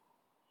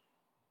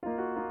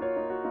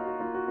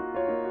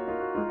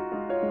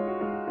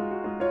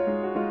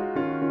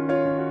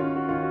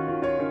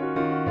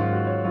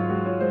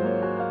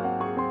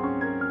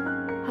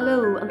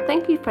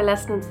Thank you for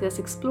listening to this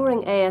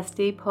Exploring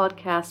ASD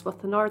podcast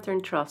with the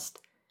Northern Trust.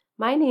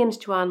 My name is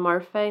Joanne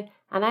Murphy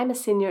and I'm a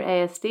Senior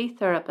ASD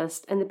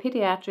Therapist in the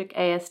Paediatric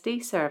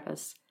ASD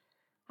Service.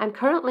 I'm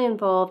currently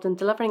involved in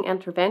delivering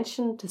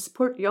intervention to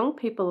support young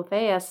people with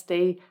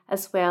ASD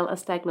as well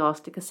as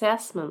diagnostic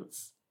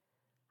assessments.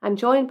 I'm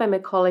joined by my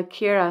colleague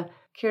Ciara.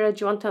 Ciara,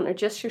 do you want to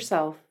introduce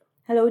yourself?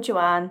 Hello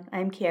Joanne,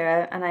 I'm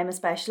Ciara and I'm a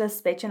specialist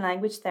speech and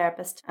language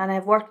therapist and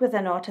I've worked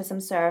within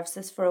autism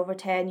services for over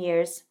 10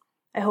 years.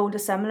 I hold a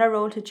similar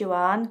role to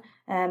Joanne,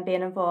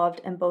 being involved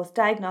in both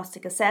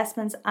diagnostic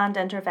assessments and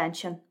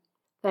intervention.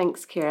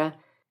 Thanks, Ciara.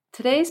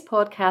 Today's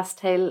podcast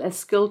title is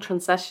School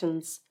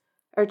Transitions.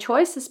 Our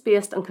choice is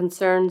based on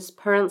concerns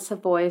parents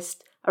have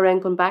voiced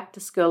around going back to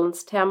school in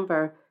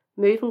September,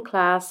 moving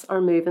class or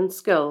moving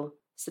school.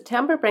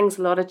 September brings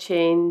a lot of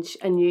change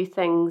and new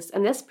things,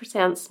 and this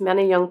presents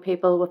many young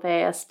people with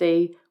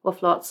ASD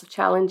with lots of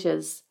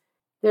challenges.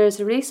 There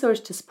is a resource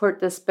to support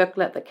this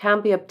booklet that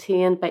can be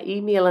obtained by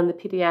emailing the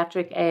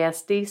Paediatric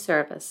ASD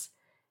Service.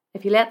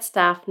 If you let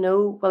staff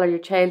know whether your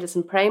child is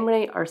in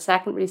primary or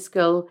secondary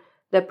school,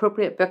 the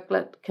appropriate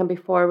booklet can be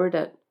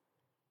forwarded.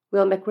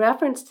 We'll make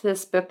reference to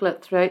this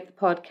booklet throughout the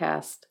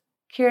podcast.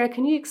 Ciara,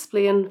 can you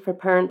explain for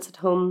parents at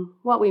home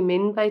what we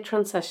mean by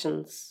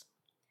transitions?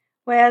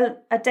 Well,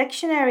 a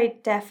dictionary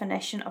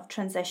definition of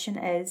transition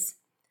is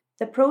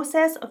the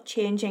process of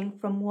changing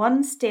from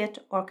one state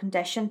or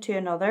condition to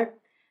another.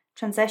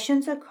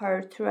 Transitions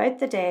occur throughout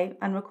the day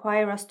and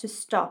require us to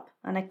stop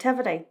an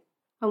activity.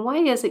 And why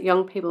is it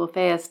young people with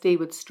ASD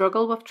would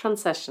struggle with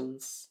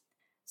transitions?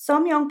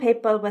 Some young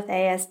people with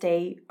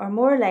ASD are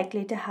more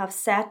likely to have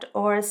set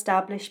or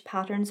established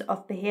patterns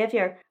of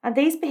behaviour, and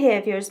these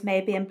behaviours may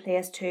be in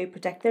place to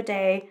predict their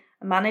day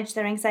and manage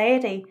their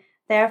anxiety,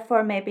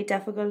 therefore may be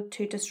difficult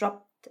to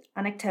disrupt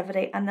an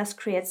activity, and this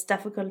creates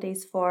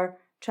difficulties for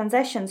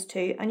transitions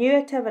to a new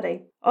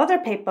activity. Other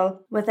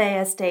people with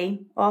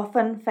ASD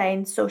often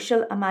find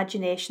social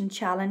imagination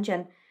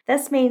challenging.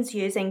 This means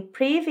using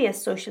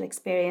previous social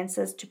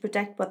experiences to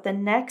predict what the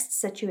next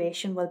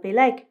situation will be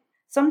like.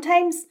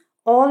 Sometimes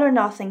all or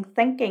nothing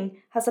thinking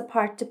has a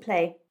part to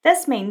play.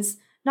 This means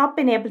not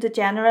being able to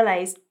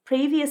generalise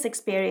previous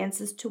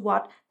experiences to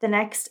what the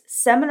next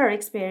similar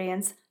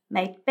experience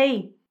might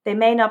be. They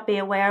may not be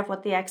aware of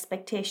what the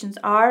expectations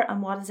are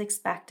and what is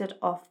expected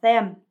of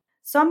them.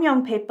 Some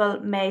young people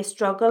may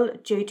struggle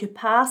due to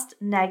past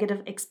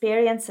negative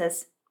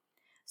experiences.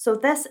 So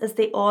this is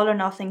the all or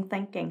nothing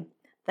thinking.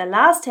 The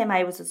last time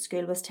I was at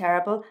school was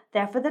terrible,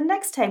 therefore the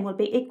next time will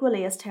be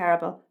equally as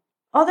terrible.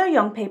 Other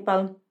young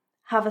people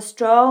have a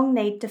strong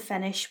need to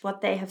finish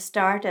what they have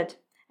started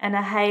in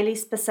a highly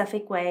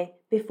specific way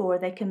before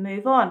they can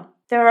move on.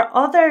 There are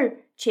other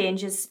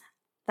changes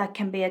that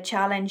can be a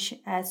challenge,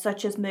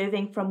 such as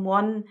moving from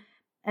one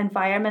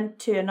environment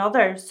to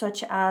another,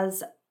 such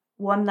as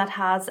one that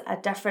has a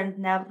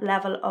different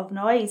level of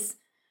noise.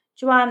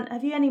 Joanne,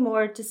 have you any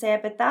more to say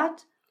about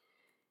that?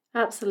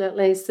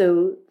 Absolutely.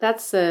 So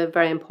that's a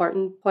very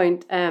important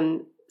point.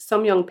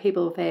 Some young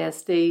people with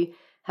ASD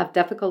have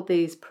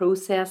difficulties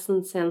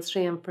processing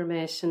sensory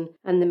information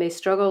and they may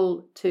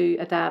struggle to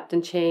adapt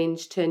and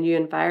change to a new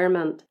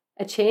environment.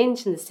 A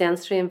change in the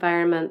sensory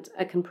environment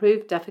can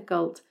prove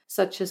difficult,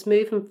 such as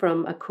moving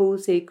from a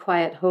cosy,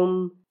 quiet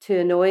home to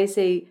a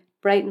noisy,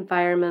 bright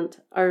environment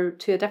or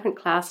to a different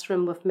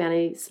classroom with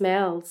many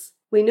smells.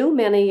 We know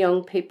many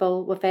young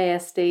people with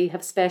ASD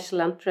have special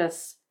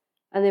interests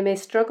and they may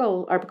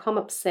struggle or become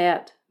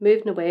upset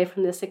moving away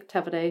from this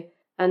activity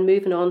and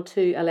moving on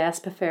to a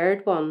less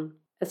preferred one.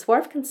 It's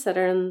worth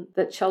considering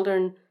that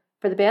children,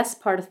 for the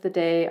best part of the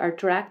day, are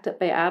directed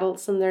by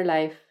adults in their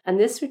life, and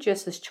this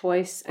reduces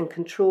choice and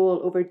control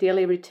over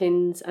daily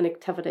routines and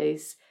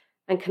activities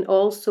and can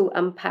also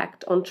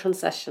impact on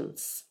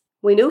transitions.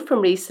 We know from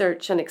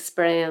research and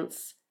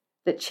experience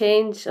that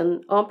change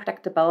and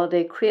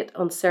unpredictability create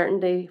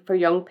uncertainty for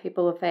young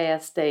people with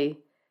ASD.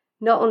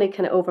 Not only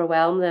can it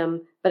overwhelm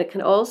them, but it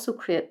can also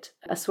create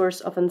a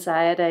source of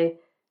anxiety,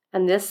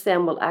 and this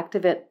then will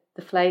activate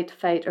the flight,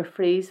 fight or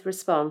freeze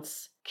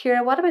response.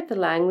 Ciara, what about the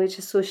language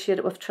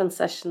associated with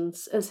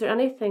transitions? Is there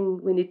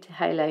anything we need to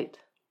highlight?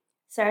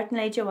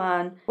 Certainly,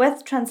 Joanne.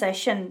 With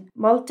transition,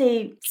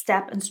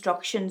 multi-step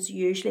instructions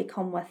usually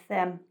come with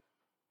them.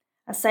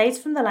 Aside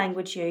from the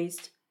language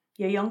used,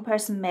 your young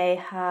person may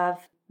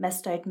have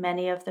missed out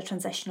many of the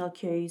transitional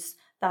cues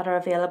that are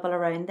available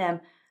around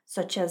them,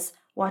 such as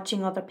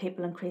watching other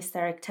people increase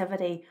their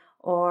activity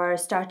or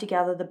start to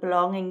gather the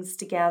belongings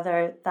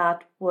together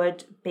that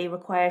would be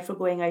required for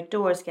going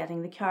outdoors,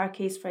 getting the car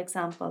keys, for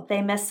example.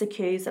 They miss the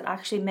cues that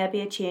actually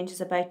maybe a change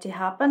is about to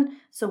happen.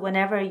 So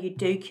whenever you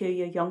do cue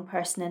your young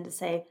person in to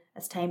say,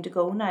 it's time to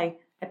go now,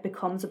 it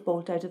becomes a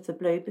bolt out of the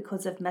blue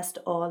because they've missed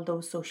all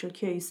those social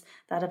cues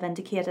that have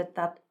indicated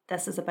that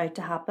this is about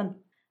to happen.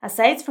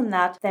 Aside from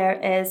that, there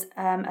is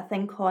a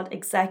thing called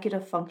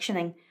executive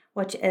functioning,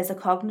 which is a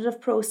cognitive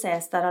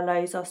process that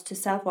allows us to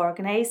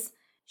self-organise,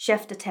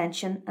 shift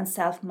attention and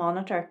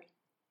self-monitor.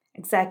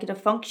 Executive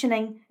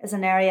functioning is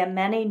an area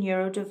many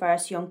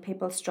neurodiverse young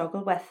people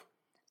struggle with.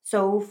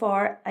 So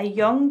for a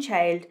young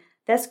child,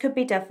 this could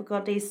be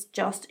difficulties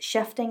just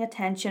shifting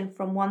attention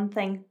from one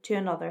thing to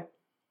another.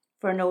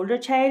 For an older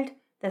child,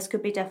 this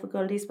could be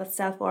difficulties with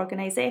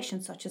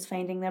self-organisation, such as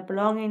finding their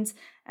belongings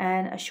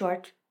in a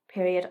short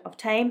period of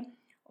time,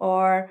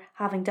 or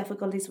having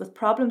difficulties with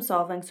problem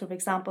solving, so for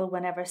example,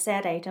 whenever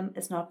said item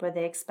is not where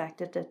they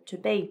expected it to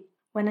be.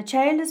 When a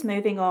child is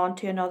moving on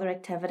to another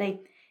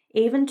activity,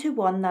 even to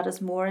one that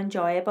is more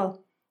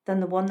enjoyable than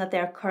the one that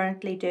they're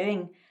currently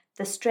doing,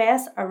 the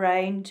stress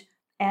around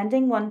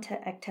ending one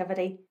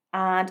activity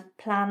and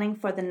planning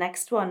for the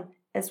next one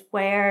is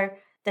where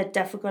the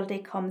difficulty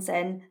comes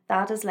in.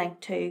 That is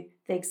linked to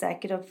the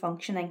executive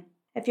functioning.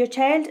 If your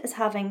child is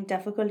having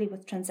difficulty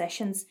with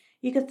transitions,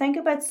 you could think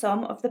about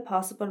some of the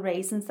possible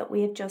reasons that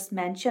we have just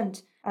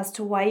mentioned as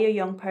to why your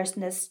young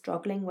person is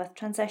struggling with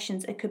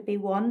transitions. It could be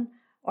one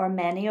or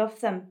many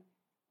of them.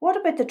 What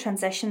about the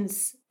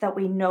transitions that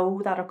we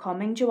know that are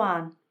coming,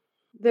 Joanne?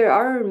 There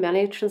are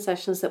many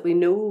transitions that we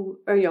know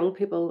our young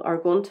people are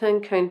going to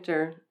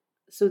encounter.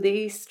 So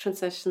these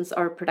transitions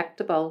are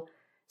predictable,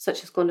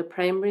 such as going to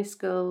primary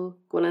school,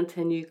 going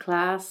into a new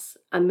class,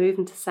 and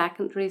moving to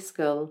secondary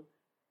school.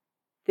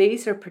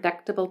 These are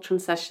predictable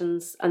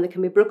transitions and they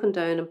can be broken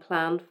down and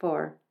planned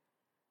for.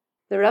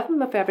 The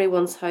rhythm of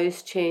everyone's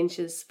house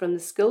changes from the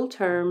school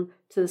term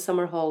to the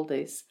summer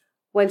holidays.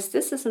 Whilst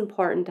this is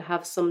important to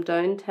have some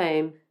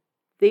downtime,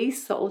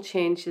 these subtle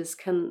changes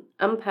can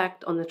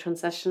impact on the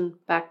transition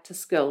back to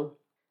school.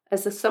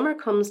 As the summer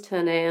comes to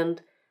an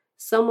end,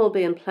 some will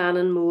be in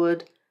planning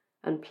mode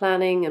and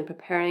planning and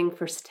preparing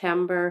for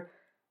September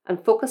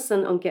and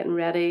focusing on getting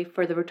ready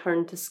for the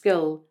return to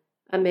school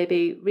and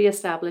maybe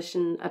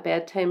re-establishing a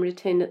bedtime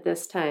routine at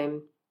this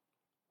time.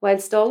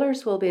 Whilst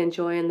others will be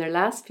enjoying their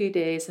last few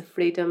days of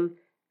freedom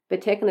by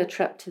taking a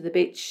trip to the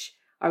beach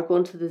or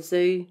going to the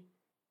zoo,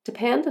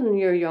 depending on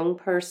your young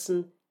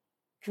person,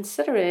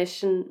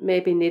 consideration may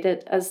be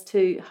needed as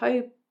to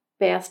how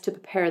best to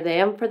prepare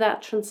them for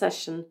that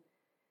transition,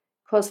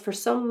 because for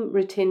some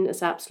routine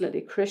is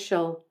absolutely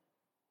crucial,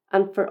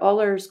 and for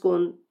others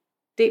going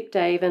deep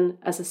diving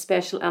as a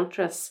special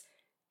interest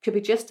could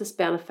be just as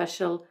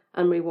beneficial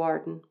and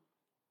rewarding.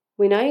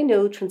 We now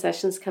know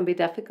transitions can be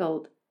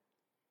difficult,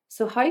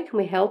 so how can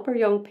we help our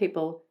young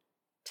people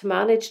to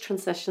manage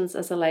transitions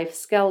as a life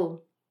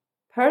skill?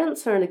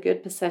 Parents are in a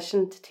good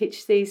position to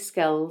teach these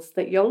skills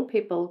that young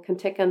people can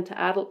take into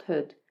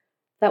adulthood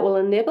that will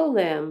enable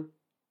them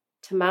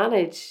to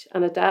manage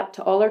and adapt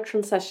to all our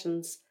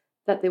transitions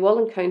that they will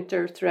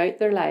encounter throughout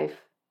their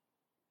life.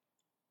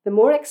 The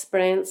more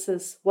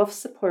experiences with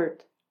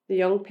support the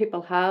young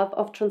people have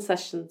of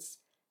transitions,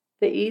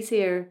 the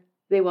easier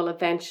they will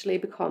eventually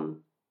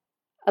become.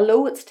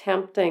 Although it's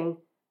tempting,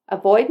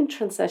 avoiding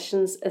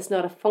transitions is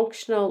not a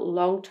functional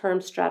long-term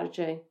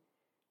strategy.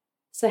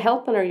 So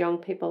helping our young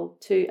people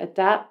to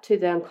adapt to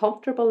the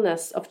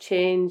uncomfortableness of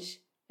change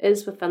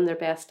is within their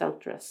best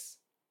interests.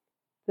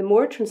 The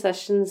more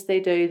transitions they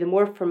do, the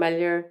more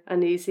familiar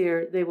and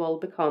easier they will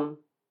become.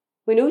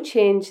 We know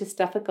change is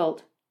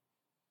difficult.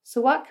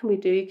 So what can we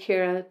do,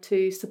 Ciara,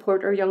 to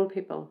support our young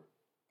people?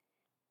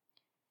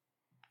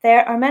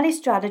 There are many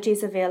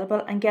strategies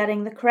available, and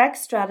getting the correct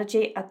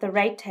strategy at the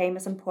right time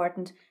is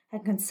important,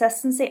 and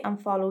consistency and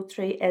follow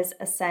through is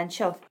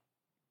essential.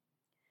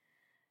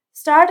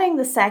 Starting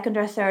the 2nd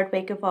or 3rd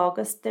week of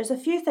August, there's a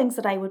few things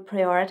that I would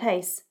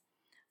prioritise.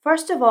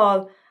 First of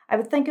all, I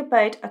would think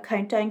about a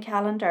countdown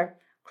calendar.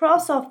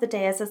 Cross off the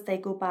days as they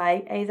go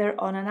by, either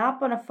on an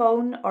app on a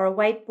phone or a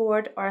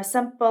whiteboard or a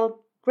simple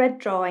grid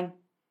drawing.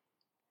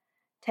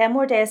 10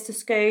 more days to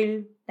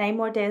school, 9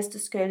 more days to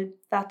school,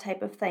 that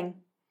type of thing.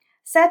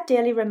 Set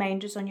daily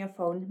reminders on your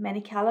phone.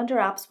 Many calendar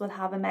apps will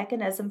have a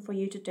mechanism for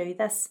you to do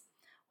this.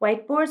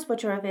 Whiteboards,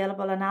 which are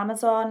available on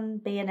Amazon,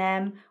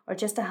 B&M, or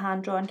just a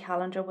hand-drawn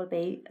calendar will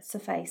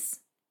suffice.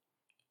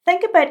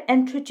 Think about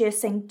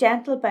introducing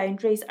gentle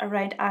boundaries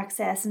around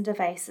accessing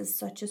devices,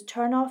 such as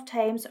turn-off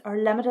times or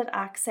limited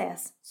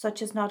access,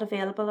 such as not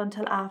available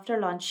until after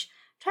lunch.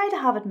 Try to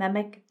have it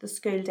mimic the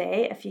school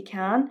day if you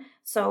can.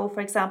 So,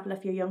 for example,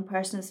 if your young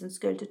person is in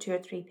school to 2 or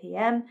 3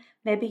 p.m,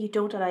 maybe you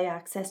don't allow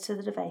access to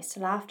the device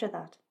till after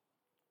that.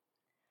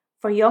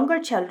 For younger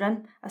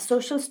children, a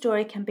social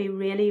story can be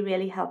really,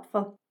 really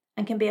helpful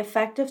and can be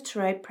effective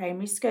throughout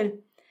primary school.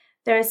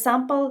 There are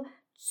sample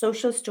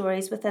social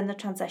stories within the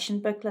transition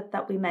booklet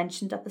that we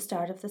mentioned at the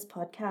start of this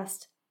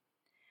podcast.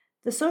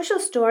 The social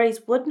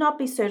stories would not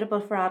be suitable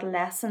for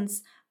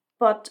adolescents,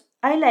 but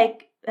I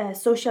like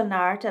social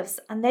narratives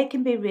and they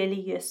can be really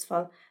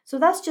useful. So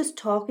that's just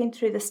talking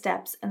through the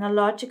steps in a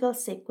logical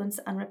sequence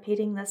and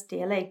repeating this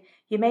daily.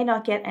 You may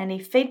not get any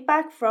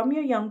feedback from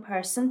your young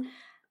person.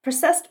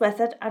 Persist with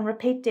it and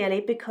repeat daily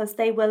because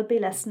they will be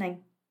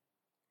listening.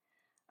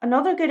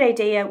 Another good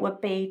idea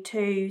would be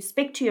to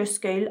speak to your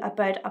school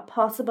about a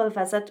possible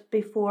visit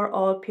before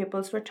all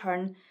pupils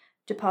return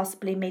to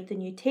possibly meet the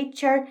new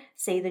teacher,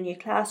 see the new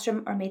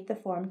classroom or meet the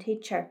form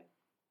teacher.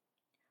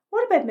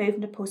 What about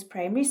moving to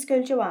post-primary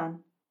school,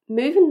 Joanne?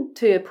 Moving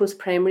to a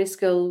post-primary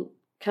school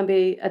can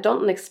be a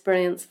daunting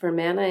experience for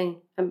many,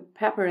 and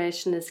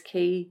preparation is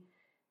key.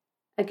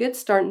 A good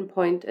starting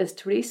point is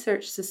to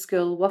research the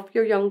school with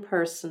your young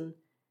person.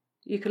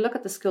 You could look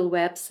at the school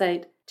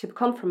website to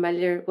become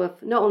familiar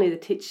with not only the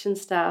teaching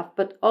staff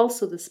but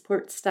also the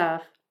support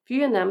staff.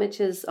 Viewing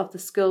images of the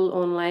school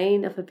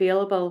online, if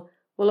available,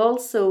 will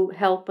also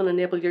help and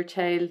enable your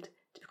child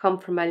to become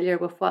familiar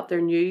with what their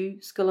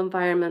new school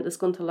environment is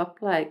going to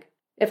look like.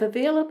 If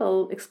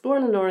available,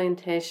 exploring an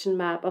orientation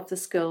map of the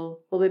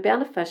school will be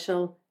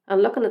beneficial,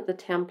 and looking at the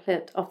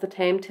template of the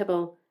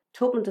timetable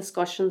to open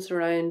discussions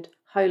around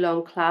how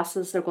long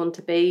classes are going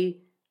to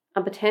be,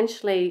 and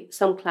potentially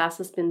some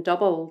classes being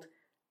doubled.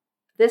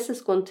 This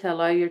is going to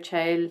allow your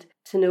child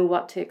to know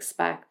what to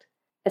expect.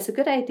 It's a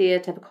good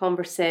idea to have a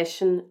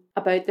conversation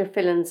about their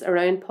feelings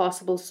around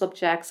possible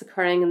subjects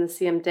occurring in the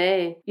same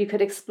day. You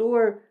could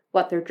explore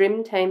what their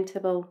dream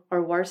timetable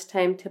or worst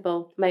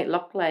timetable might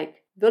look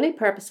like. The only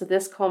purpose of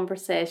this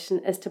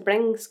conversation is to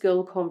bring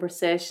school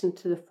conversation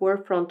to the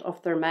forefront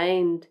of their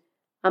mind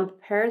and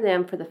prepare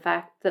them for the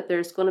fact that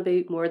there's going to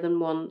be more than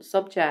one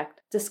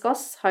subject.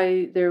 Discuss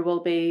how there will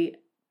be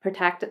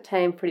protected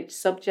time for each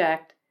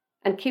subject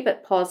and keep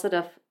it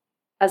positive,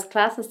 as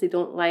classes they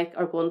don't like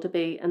are going to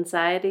be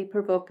anxiety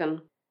provoking.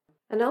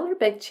 Another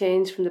big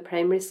change from the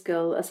primary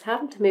school is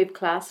having to move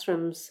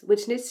classrooms,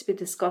 which needs to be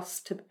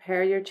discussed to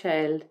prepare your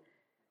child.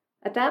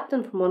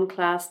 Adapting from one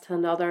class to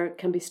another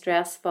can be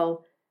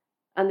stressful,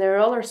 and there are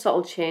other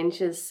subtle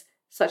changes,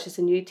 such as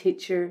a new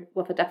teacher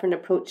with a different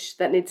approach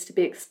that needs to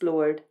be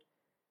explored.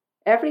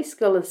 Every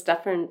school is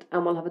different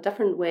and will have a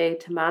different way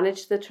to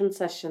manage the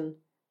transition,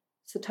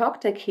 so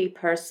talk to a key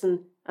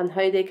person on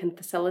how they can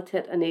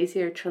facilitate an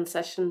easier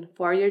transition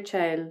for your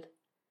child.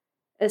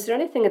 Is there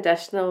anything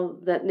additional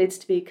that needs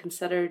to be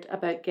considered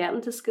about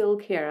getting to school,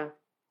 Ciara?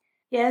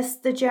 Yes,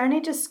 the journey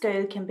to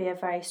school can be a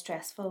very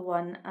stressful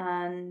one,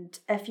 and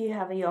if you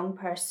have a young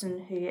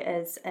person who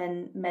is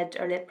in mid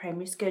or late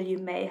primary school, you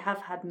may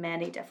have had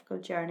many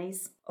difficult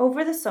journeys.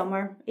 Over the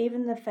summer,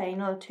 even the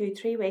final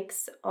 2-3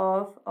 weeks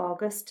of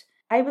August,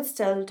 I would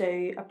still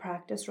do a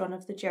practice run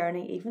of the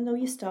journey, even though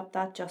you stop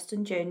that just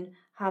in June.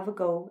 Have a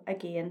go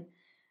again.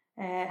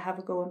 Have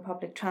a go in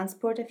public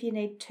transport if you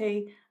need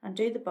to, and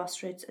do the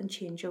bus routes and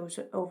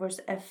changeovers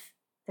if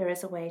there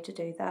is a way to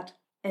do that.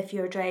 If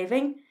you're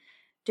driving,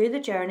 do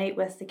the journey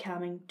with the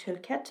calming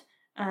toolkit.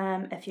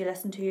 If you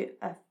listen to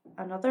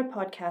another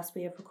podcast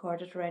we have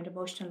recorded around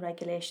emotional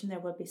regulation, there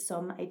will be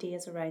some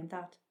ideas around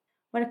that.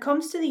 When it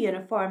comes to the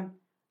uniform,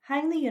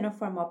 hang the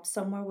uniform up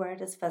somewhere where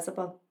it is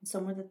visible and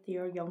somewhere that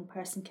your young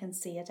person can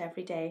see it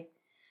every day.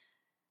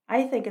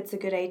 I think it's a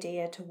good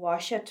idea to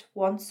wash it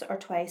once or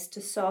twice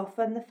to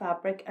soften the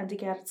fabric and to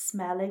get it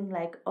smelling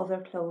like other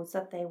clothes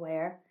that they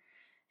wear.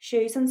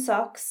 Shoes and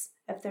socks,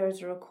 if there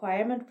is a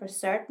requirement for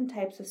certain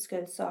types of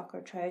school sock or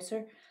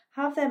trouser,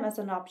 have them as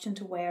an option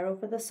to wear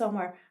over the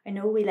summer. I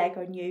know we like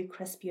our new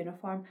crisp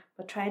uniform,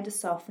 but trying to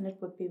soften it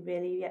would be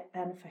really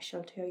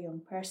beneficial to a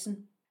young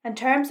person. In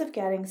terms of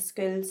getting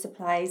school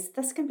supplies,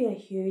 this can be a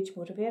huge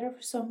motivator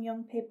for some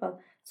young people.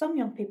 Some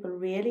young people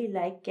really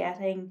like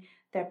getting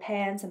their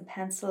pens and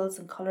pencils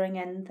and colouring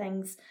in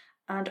things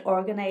and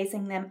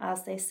organising them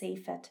as they see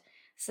fit.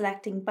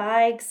 Selecting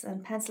bags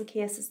and pencil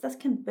cases, this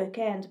can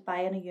bookend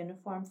buying a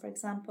uniform, for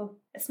example.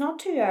 It's not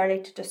too early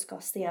to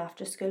discuss the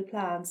after-school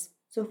plans.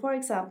 So, for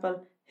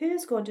example, who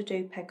is going to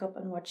do pick-up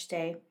on which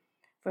day?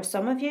 For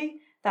some of you,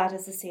 that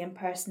is the same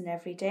person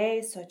every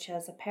day, such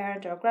as a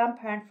parent or a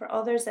grandparent. For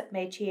others, it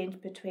may change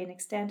between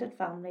extended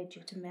family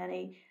due to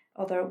many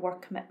other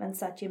work commitments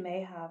that you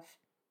may have.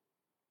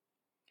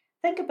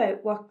 Think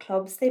about what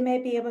clubs they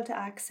may be able to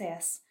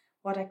access,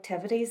 what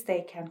activities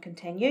they can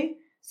continue,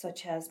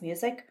 such as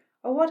music,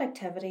 or what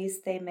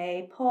activities they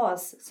may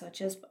pause, such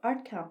as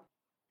art camp.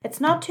 It's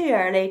not too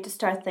early to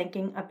start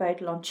thinking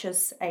about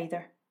lunches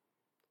either.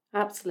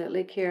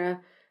 Absolutely,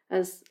 Ciara,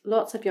 as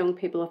lots of young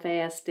people with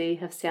ASD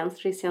have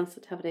sensory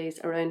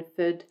sensitivities around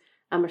food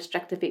and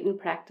restrictive eating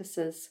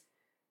practices.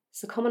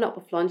 So coming up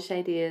with lunch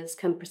ideas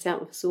can present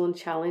with its own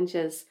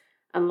challenges,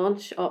 and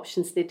lunch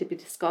options need to be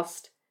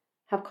discussed.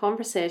 Have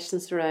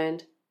conversations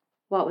around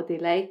what would they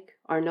like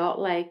or not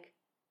like.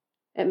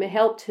 It may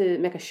help to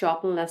make a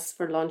shopping list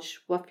for lunch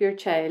with your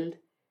child.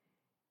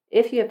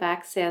 If you have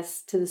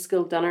access to the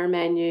school dinner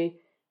menu,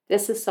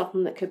 this is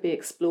something that could be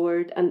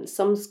explored, and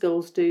some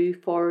schools do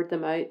forward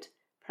them out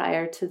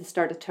prior to the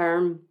start of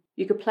term.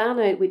 You could plan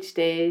out which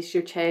days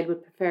your child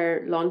would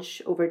prefer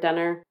lunch over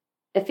dinner.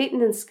 If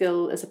eating in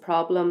school is a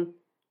problem,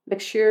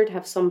 make sure to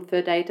have some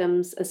food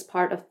items as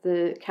part of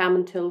the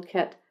calming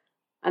toolkit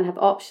and have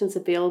options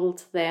available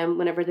to them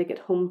whenever they get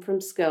home from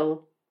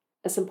school.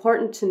 It's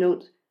important to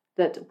note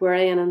that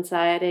worry and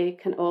anxiety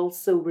can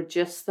also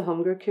reduce the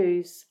hunger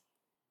cues.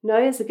 Now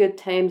is a good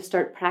time to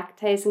start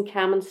practicing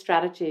calming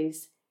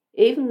strategies.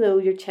 Even though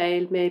your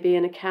child may be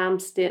in a calm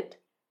state,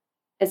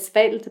 it's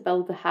vital to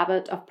build the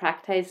habit of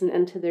practicing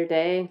into their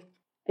day.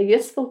 A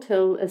useful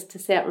tool is to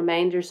set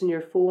reminders on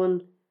your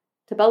phone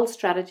to build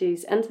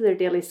strategies into their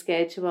daily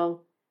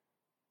schedule,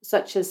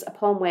 such as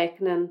upon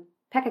wakening,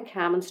 pick a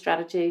calming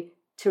strategy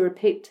to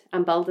repeat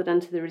and build it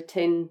into the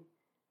routine.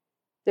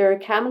 There are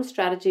calming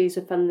strategies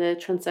within the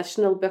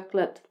transitional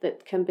booklet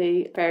that can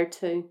be referred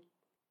to.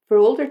 For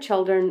older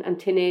children and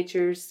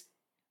teenagers,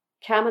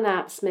 calming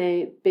apps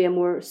may be a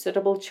more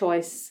suitable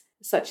choice,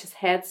 such as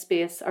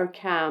Headspace or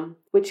Calm,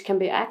 which can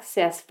be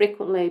accessed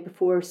frequently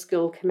before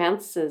school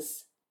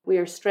commences. We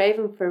are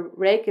striving for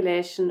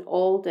regulation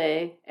all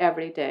day,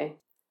 every day.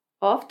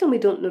 Often we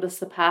don't notice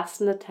the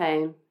passing of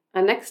time,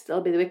 and next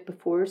it'll be the week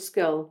before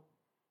school.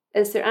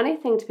 Is there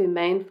anything to be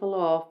mindful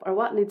of, or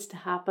what needs to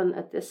happen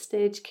at this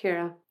stage,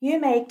 Ciara? You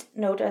might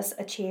notice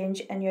a change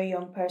in your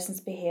young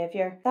person's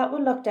behaviour. That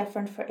will look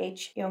different for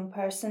each young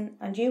person,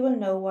 and you will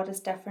know what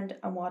is different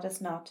and what is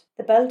not.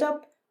 The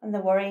build-up and the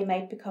worry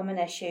might become an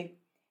issue.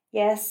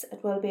 Yes,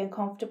 it will be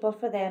uncomfortable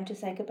for them to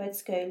think about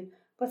school,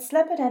 but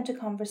slip it into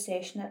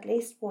conversation at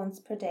least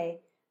once per day.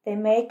 They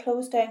may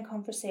close down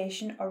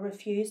conversation or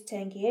refuse to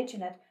engage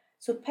in it,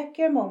 so pick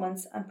your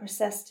moments and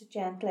persist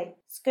gently.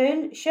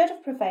 School should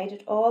have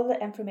provided all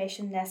the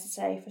information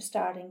necessary for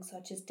starting,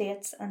 such as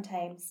dates and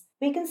times.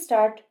 We can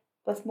start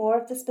with more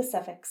of the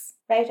specifics.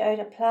 Write out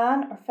a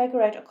plan or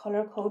figure out a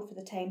colour code for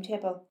the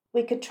timetable.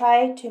 We could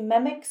try to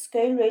mimic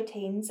school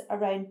routines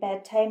around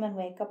bedtime and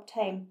wake-up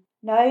time.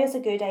 Now is a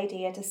good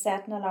idea to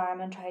set an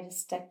alarm and try to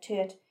stick to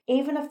it.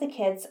 Even if the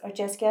kids are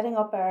just getting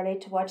up early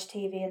to watch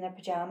TV in their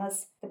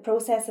pyjamas, the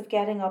process of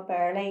getting up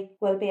early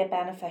will be a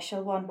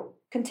beneficial one.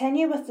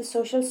 Continue with the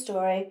social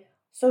story,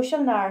 social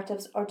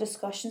narratives or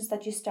discussions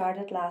that you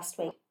started last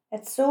week.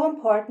 It's so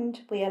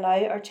important we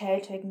allow our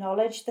child to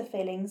acknowledge the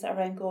feelings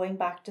around going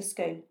back to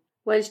school.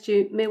 Whilst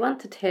you may want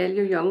to tell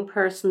your young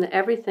person that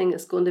everything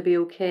is going to be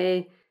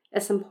okay,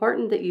 it's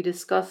important that you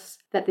discuss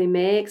that they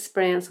may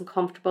experience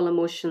uncomfortable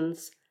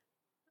emotions,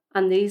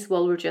 and these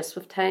will reduce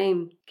with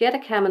time. Get a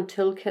calming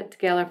toolkit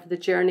together for the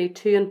journey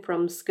to and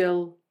from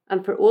school.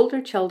 And for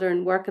older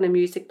children, work on a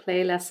music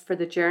playlist for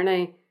the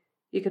journey.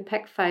 You could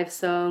pick 5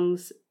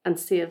 songs and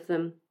save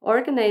them.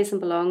 Organising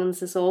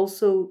belongings is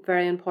also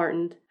very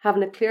important.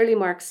 Having a clearly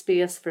marked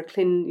space for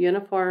clean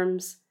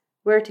uniforms,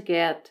 where to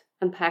get,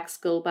 and pack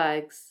school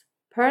bags.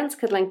 Parents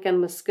could link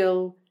in with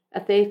school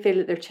if they feel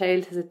that their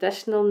child has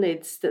additional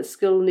needs that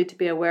school need to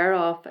be aware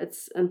of.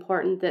 It's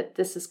important that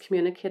this is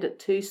communicated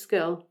to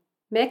school.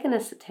 Making a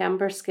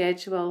September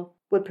schedule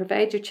would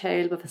provide your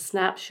child with a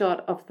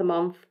snapshot of the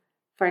month.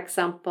 For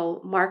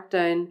example, mark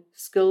down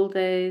school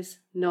days,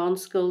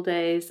 non-school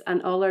days,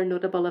 and other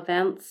notable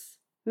events.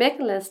 Make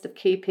a list of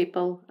key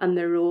people and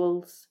their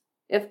roles.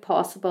 If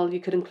possible, you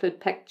could include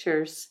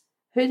pictures,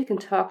 who they can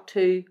talk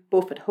to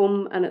both at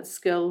home and at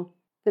school.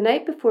 The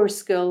night before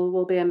school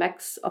will be a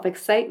mix of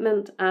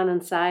excitement and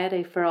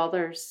anxiety for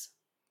others.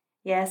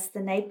 Yes, the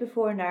night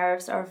before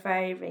nerves are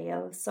very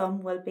real.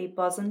 Some will be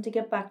buzzing to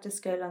get back to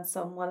school and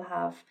some will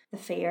have the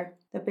fear.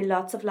 There'll be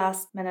lots of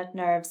last minute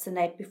nerves the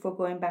night before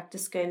going back to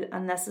school,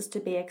 and this is to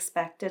be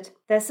expected.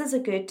 This is a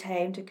good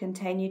time to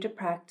continue to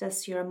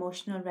practice your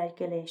emotional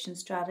regulation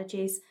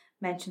strategies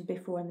mentioned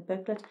before in the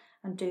booklet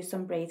and do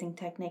some breathing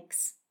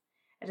techniques.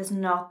 It is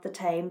not the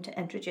time to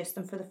introduce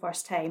them for the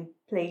first time.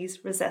 Please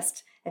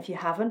resist. If you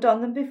haven't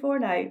done them before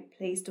now,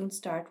 please don't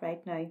start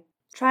right now.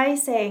 Try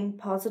saying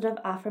positive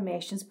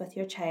affirmations with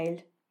your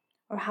child,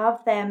 or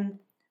have them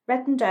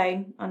written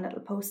down on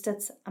little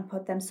post-its and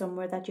put them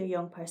somewhere that your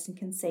young person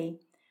can see.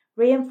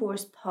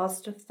 Reinforce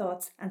positive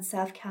thoughts and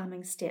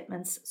self-calming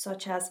statements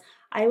such as,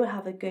 I will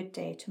have a good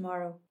day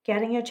tomorrow.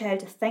 Getting your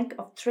child to think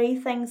of 3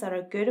 things that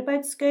are good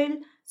about school,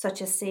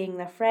 such as seeing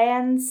their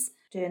friends,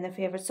 doing their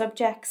favourite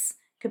subjects,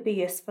 could be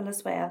useful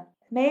as well.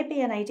 It may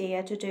be an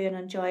idea to do an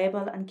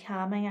enjoyable and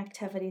calming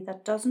activity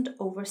that doesn't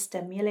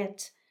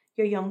overstimulate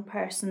your young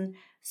person,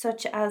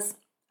 such as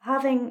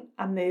having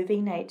a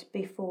movie night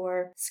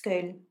before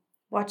school,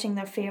 watching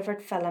their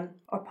favourite film,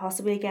 or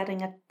possibly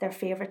getting their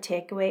favourite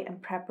takeaway in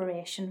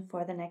preparation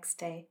for the next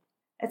day.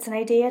 It's an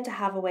idea to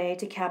have a way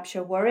to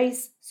capture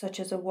worries, such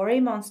as a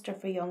worry monster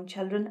for young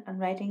children, and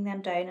writing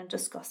them down and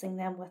discussing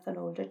them with an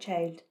older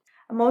child.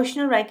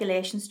 Emotional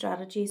regulation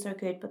strategies are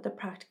good, but the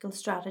practical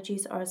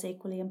strategies are as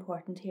equally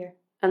important here.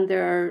 And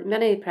there are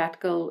many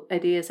practical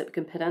ideas that we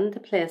can put into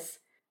place,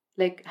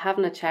 like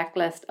having a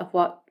checklist of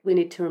what we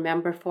need to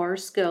remember for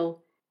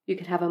school. You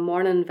could have a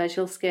morning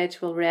visual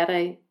schedule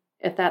ready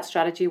if that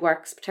strategy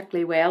works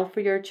particularly well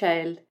for your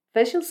child.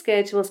 Visual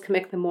schedules can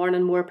make the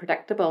morning more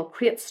predictable,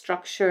 create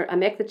structure,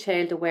 and make the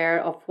child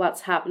aware of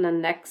what's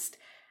happening next,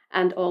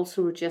 and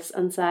also reduce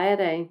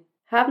anxiety.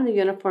 Having the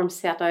uniform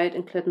set out,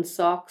 including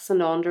socks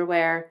and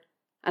underwear,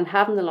 and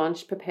having the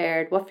lunch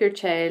prepared with your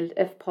child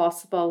if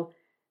possible,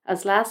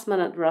 as last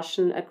minute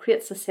rushing, it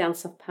creates a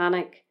sense of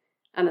panic,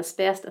 and it's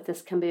best if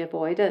this can be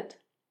avoided.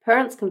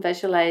 Parents can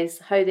visualise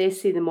how they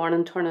see the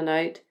morning turning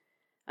out,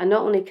 and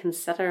not only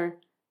consider,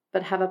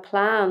 but have a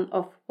plan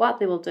of what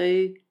they will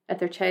do if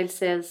their child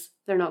says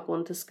they're not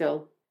going to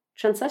school.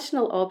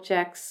 Transitional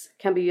objects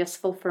can be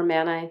useful for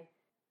many.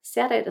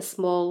 Set out a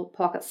small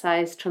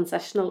pocket-sized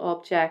transitional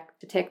object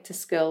to take to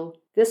school.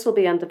 This will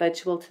be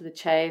individual to the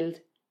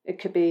child. It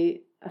could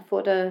be a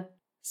photo,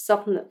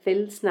 something that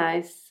feels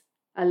nice,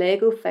 a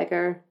Lego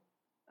figure,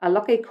 a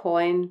lucky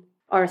coin,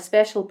 or a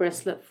special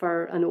bracelet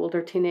for an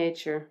older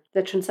teenager.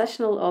 The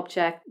transitional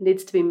object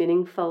needs to be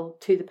meaningful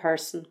to the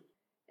person.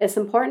 It's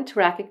important to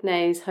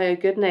recognise how a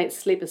good night's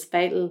sleep is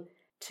vital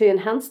to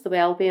enhance the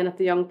well-being of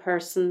the young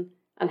person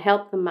and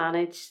help them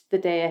manage the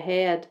day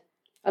ahead.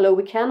 Although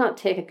we cannot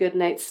take a good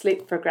night's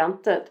sleep for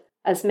granted,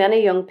 as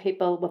many young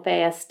people with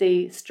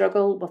ASD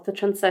struggle with the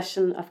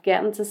transition of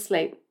getting to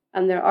sleep,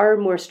 and there are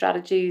more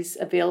strategies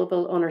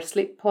available on our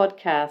sleep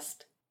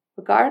podcast.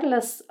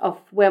 Regardless of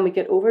when we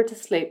get over to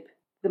sleep,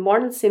 the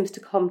morning seems to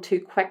come too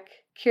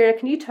quick. Ciara,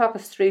 can you talk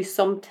us through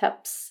some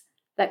tips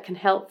that can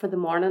help for the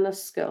morning of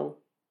school?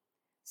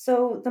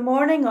 So the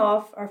morning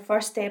of our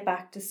first day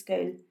back to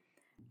school,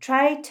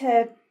 try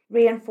to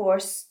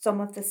reinforce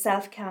some of the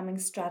self-calming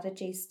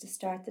strategies to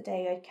start the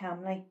day out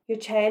calmly. Your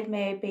child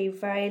may be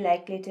very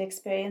likely to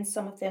experience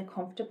some of the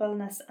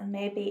uncomfortableness and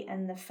may be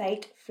in the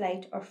fight,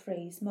 flight or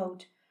freeze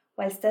mode.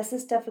 Whilst this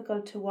is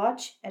difficult to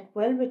watch, it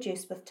will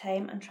reduce with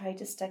time and try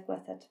to stick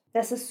with it.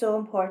 This is so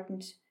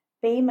important.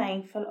 Be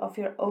mindful of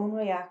your own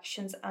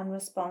reactions and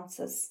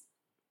responses.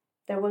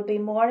 There will be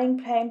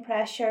morning time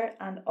pressure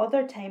and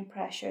other time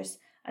pressures,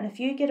 and if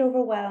you get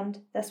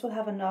overwhelmed, this will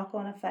have a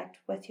knock-on effect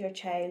with your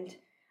child.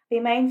 Be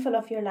mindful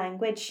of your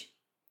language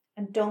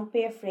and don't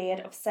be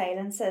afraid of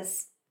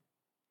silences.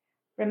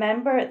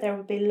 Remember, there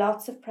will be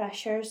lots of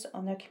pressures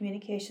on their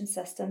communication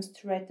systems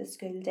throughout the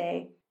school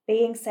day.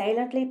 Being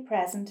silently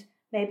present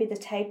may be the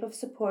type of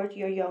support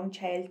your young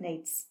child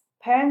needs.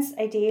 Parents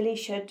ideally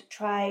should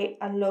try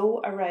a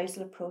low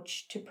arousal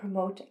approach to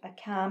promote a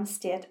calm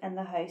state in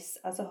the house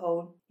as a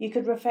whole. You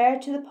could refer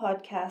to the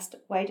podcast,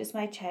 Why Does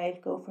My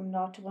Child Go From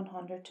 0 to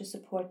 100 to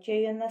support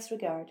you in this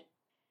regard.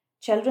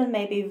 Children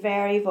may be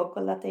very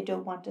vocal that they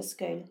don't want to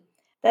school.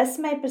 This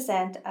may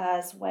present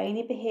as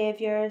whiny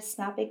behaviour,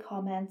 snappy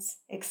comments,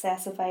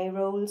 excessive eye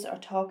rolls or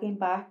talking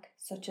back,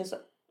 such as,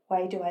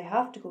 why do I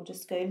have to go to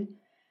school?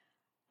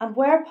 And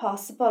where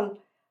possible,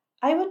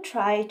 I would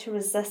try to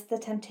resist the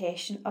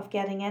temptation of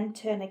getting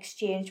into an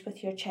exchange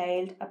with your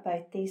child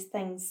about these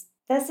things.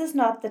 This is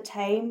not the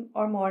time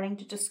or morning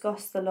to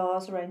discuss the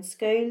laws around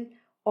school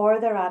or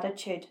their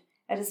attitude.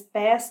 It is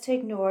best to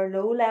ignore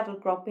low-level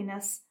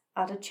grumpiness,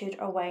 attitude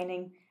or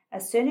whining.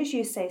 As soon as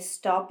you say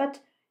stop it,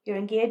 you're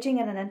engaging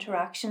in an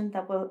interaction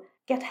that will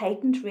get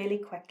heightened really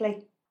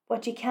quickly.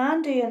 What you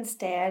can do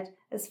instead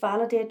is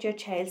validate your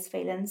child's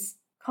feelings.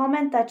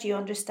 Comment that you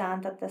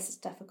understand that this is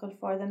difficult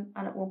for them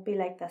and it won't be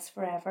like this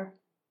forever.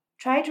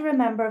 Try to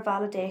remember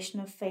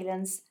validation of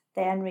feelings,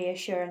 then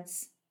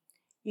reassurance.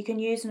 You can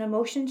use an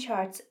emotion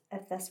chart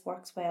if this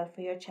works well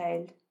for your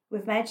child.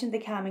 We've mentioned the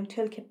calming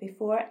toolkit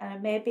before and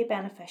it may be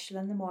beneficial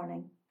in the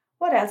morning.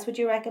 What else would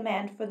you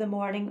recommend for the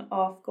morning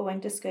of going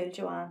to school,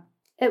 Joanne?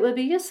 It would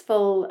be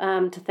useful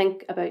to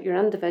think about your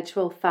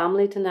individual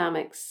family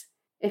dynamics.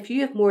 If you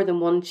have more than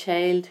one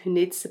child who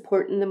needs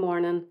support in the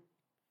morning,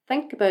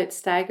 think about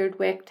staggered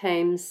wake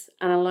times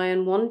and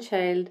allowing one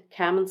child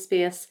calming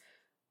space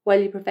while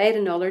you provide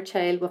another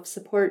child with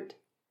support.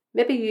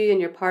 Maybe you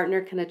and your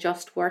partner can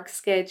adjust work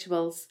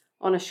schedules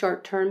on a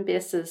short-term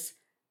basis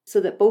so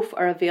that both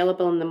are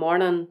available in the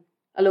morning,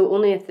 although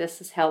only if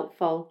this is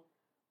helpful.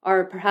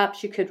 Or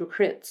perhaps you could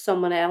recruit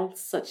someone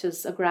else, such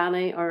as a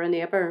granny or a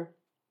neighbour.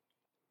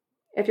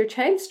 If your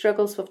child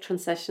struggles with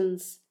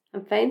transitions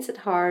and finds it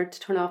hard to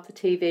turn off the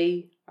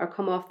TV or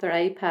come off their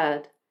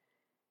iPad,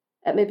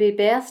 it may be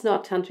best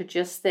not to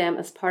introduce them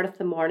as part of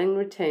the morning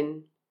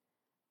routine.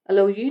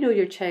 Although you know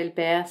your child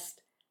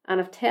best,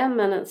 and if 10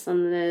 minutes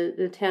on the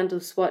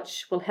Nintendo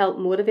Switch will help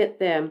motivate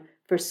them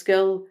for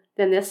school,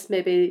 then this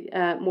may be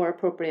more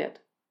appropriate.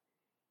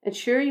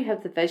 Ensure you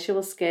have the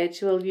visual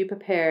schedule you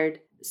prepared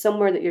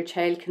somewhere that your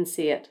child can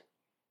see it.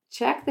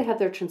 Check they have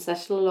their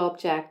transitional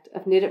object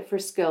if needed for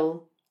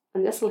school,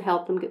 and this will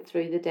help them get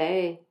through the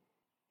day.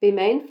 Be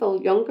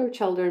mindful younger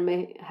children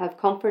may have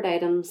comfort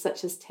items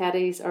such as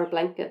teddies or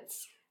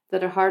blankets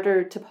that are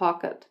harder to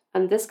pocket,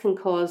 and this can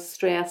cause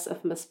stress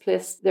if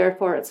misplaced.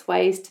 Therefore, it's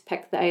wise to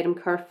pick the item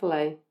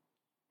carefully.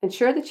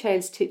 Ensure the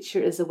child's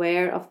teacher is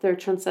aware of their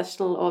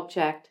transitional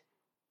object.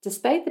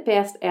 Despite the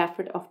best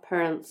effort of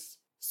parents,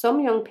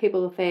 some young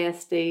people with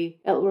ASD,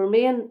 it will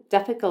remain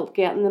difficult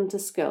getting them to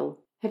school.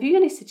 Have you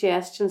any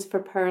suggestions for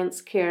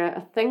parents, Ciara,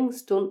 if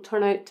things don't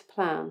turn out to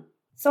plan?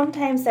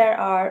 Sometimes there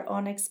are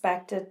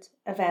unexpected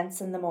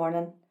events in the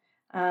morning.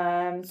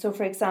 So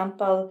for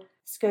example,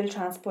 school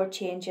transport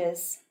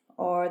changes,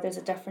 or there's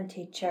a different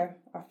teacher,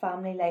 or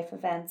family life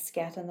events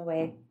get in the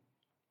way.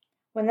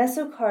 When this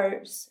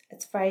occurs,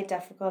 it's very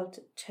difficult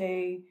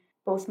to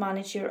both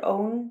manage your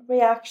own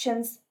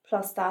reactions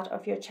plus that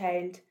of your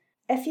child.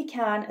 If you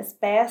can, it's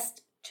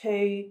best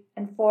to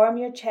inform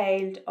your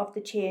child of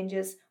the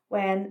changes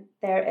when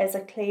there is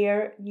a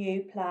clear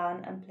new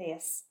plan in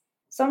place.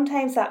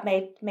 Sometimes that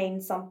might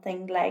mean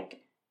something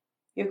like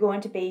you're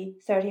going to be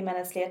 30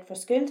 minutes late for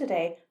school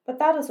today, but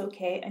that is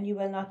okay and you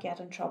will not get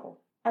in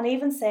trouble. And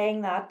even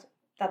saying that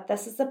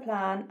this is the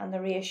plan and the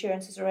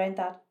reassurances around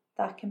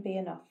that can be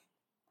enough.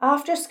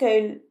 After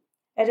school,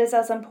 it is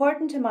as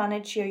important to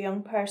manage your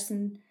young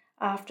person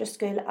after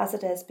school as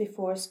it is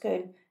before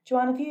school.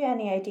 Joanne, have you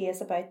any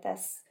ideas about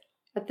this?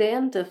 At the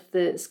end of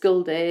the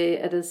school day,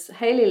 it is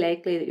highly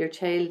likely that your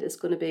child is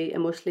going to be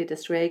emotionally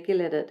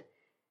dysregulated,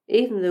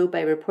 even though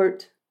by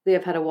report they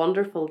have had a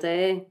wonderful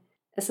day.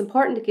 It's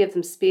important to give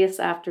them space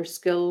after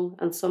school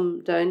and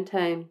some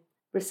downtime.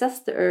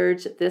 Resist the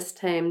urge at this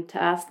time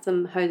to ask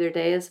them how their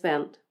day has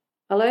went.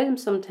 Allow them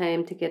some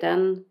time to get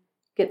in,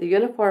 get the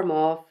uniform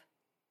off,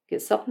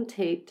 get something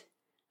to eat,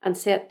 and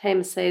set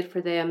time aside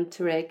for them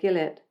to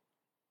regulate.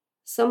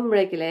 Some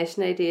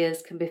regulation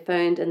ideas can be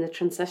found in the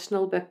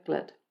transitional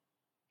booklet.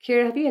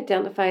 Ciara, have you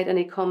identified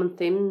any common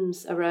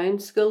themes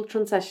around school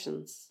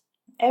transitions?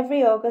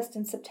 Every August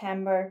and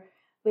September,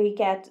 we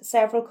get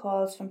several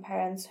calls from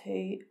parents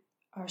who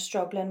are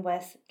struggling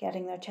with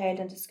getting their child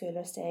into school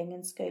or staying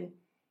in school.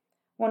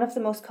 One of the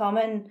most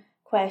common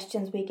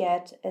questions we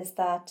get is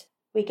that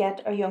we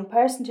get our young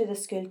person to the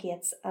school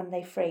gates and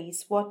they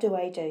freeze. What do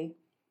I do?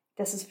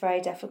 This is very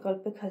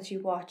difficult because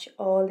you watch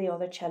all the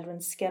other children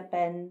skip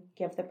in,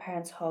 give their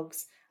parents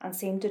hugs, and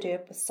seem to do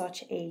it with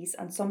such ease.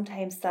 And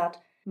sometimes that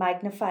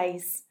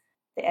magnifies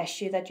the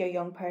issue that your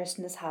young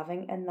person is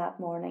having in that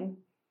morning.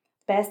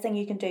 The best thing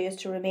you can do is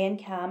to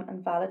remain calm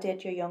and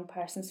validate your young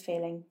person's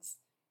feelings.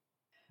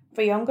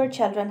 For younger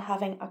children,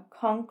 having a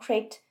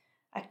concrete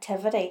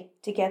activity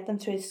to get them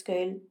through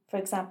school, for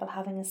example,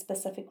 having a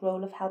specific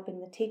role of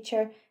helping the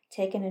teacher,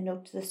 taking a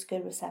note to the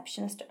school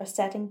receptionist, or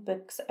setting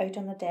books out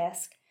on the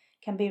desk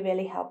can be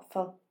really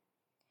helpful.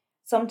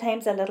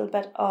 Sometimes a little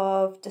bit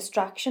of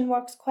distraction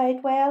works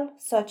quite well,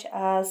 such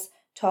as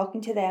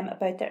talking to them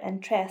about their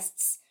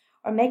interests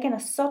or making a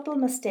subtle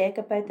mistake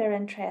about their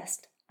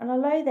interest and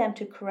allow them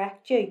to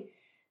correct you.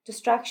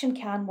 Distraction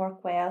can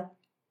work well.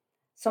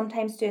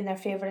 Sometimes doing their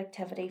favourite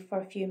activity for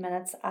a few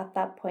minutes at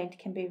that point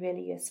can be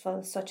really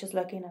useful, such as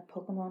looking at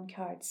Pokemon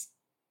cards.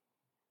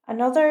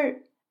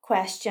 Another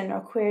question or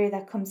query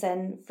that comes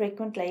in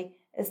frequently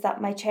is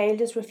that my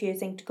child is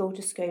refusing to go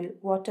to school.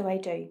 What do I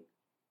do?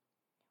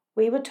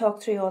 We would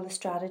talk through all the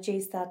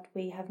strategies that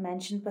we have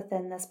mentioned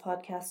within this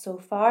podcast so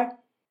far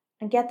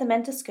and get them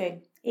into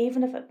school,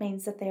 even if it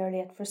means that they are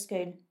late for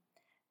school.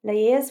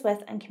 Liaise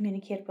with and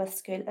communicate with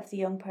school if the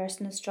young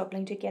person is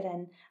struggling to get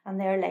in and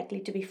they are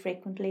likely to be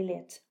frequently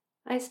late.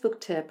 I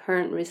spoke to a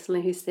parent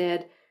recently who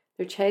said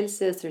their child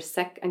says they're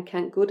sick and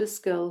can't go to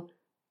school.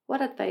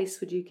 What advice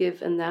would you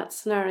give in that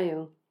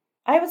scenario?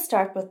 I would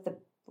start with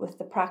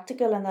the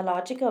practical and the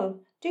logical.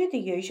 Do the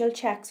usual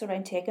checks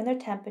around taking their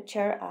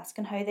temperature,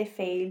 asking how they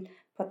feel,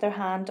 put their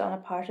hand on a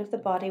part of the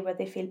body where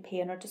they feel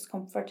pain or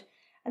discomfort,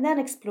 and then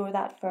explore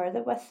that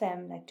further with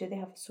them. Like, do they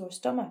have a sore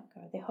stomach?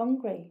 Are they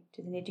hungry?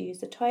 Do they need to use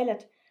the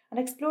toilet? And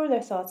explore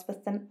their thoughts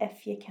with them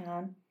if you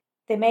can.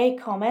 They may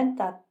comment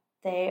that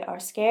they are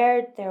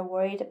scared, they're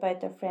worried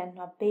about their friend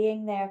not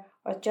being there,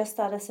 or just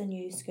that it's a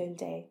new school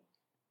day.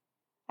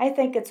 I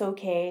think it's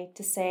okay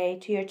to say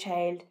to your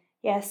child,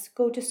 yes,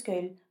 go to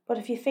school, but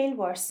if you feel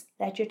worse,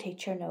 let your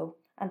teacher know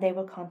and they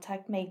will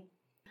contact me.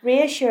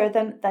 Reassure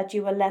them that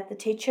you will let the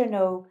teacher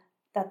know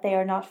that they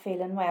are not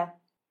feeling well.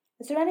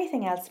 Is there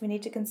anything else we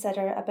need to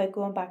consider about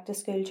going back to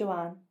school,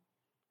 Joanne?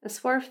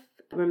 It's worth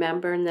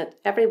remembering that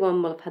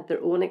everyone will have had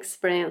their own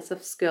experience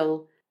of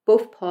school,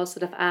 both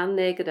positive and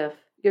negative.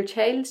 Your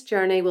child's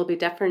journey will be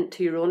different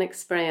to your own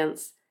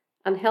experience,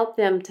 and help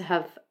them to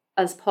have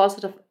as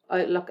positive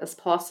outlook as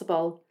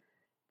possible.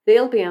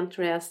 They'll be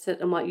interested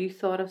in what you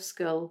thought of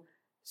school,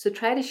 so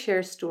try to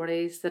share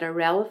stories that are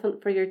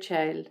relevant for your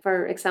child.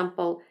 For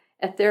example,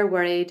 if they're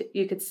worried,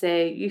 you could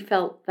say you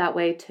felt that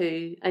way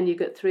too, and you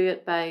got through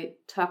it by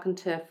talking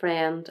to a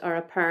friend or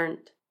a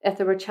parent. If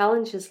there were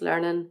challenges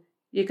learning,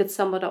 you could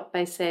sum it up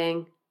by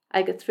saying,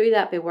 I got through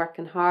that by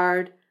working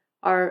hard,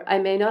 or I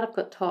may not have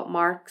got top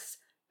marks,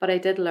 but I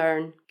did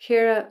learn.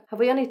 Ciara, have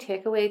we any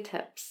takeaway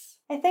tips?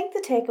 I think the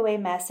takeaway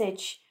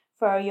message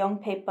for our young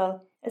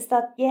people is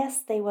that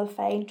yes, they will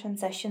find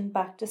transition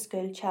back to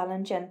school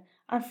challenging,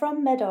 and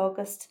from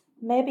mid-August,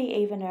 maybe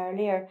even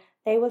earlier,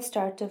 they will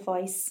start to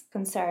voice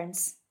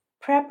concerns.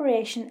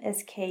 Preparation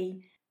is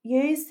key.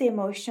 Use the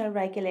emotional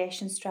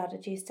regulation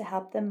strategies to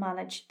help them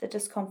manage the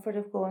discomfort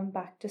of going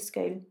back to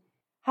school.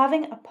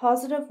 Having a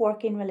positive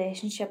working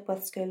relationship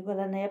with school will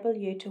enable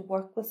you to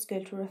work with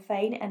school to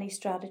refine any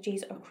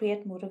strategies or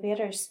create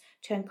motivators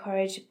to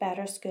encourage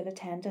better school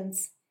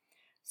attendance.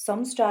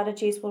 Some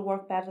strategies will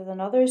work better than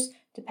others,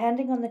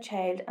 depending on the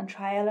child, and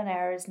trial and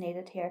error is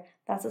needed here.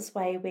 That is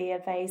why we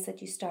advise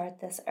that you start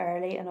this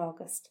early in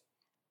August.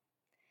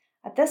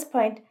 At this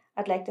point,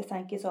 I'd like to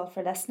thank you all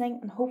for listening,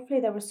 and hopefully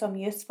there were some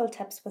useful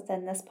tips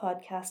within this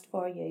podcast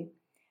for you.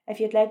 If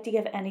you'd like to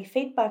give any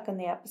feedback on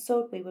the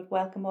episode, we would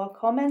welcome all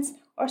comments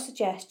or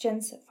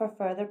suggestions for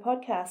further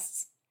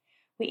podcasts.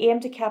 We aim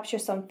to capture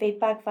some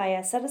feedback via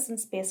a Citizen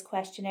Space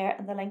questionnaire,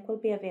 and the link will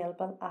be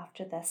available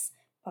after this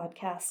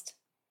podcast.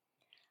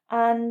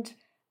 And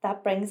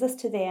that brings us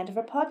to the end of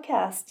our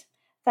podcast.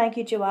 Thank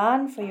you,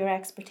 Joanne, for your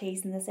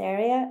expertise in this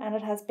area, and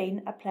it has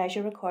been a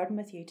pleasure recording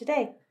with you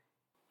today.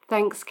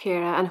 Thanks,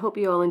 Ciara, and hope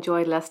you all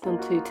enjoyed listening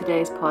to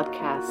today's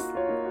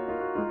podcast.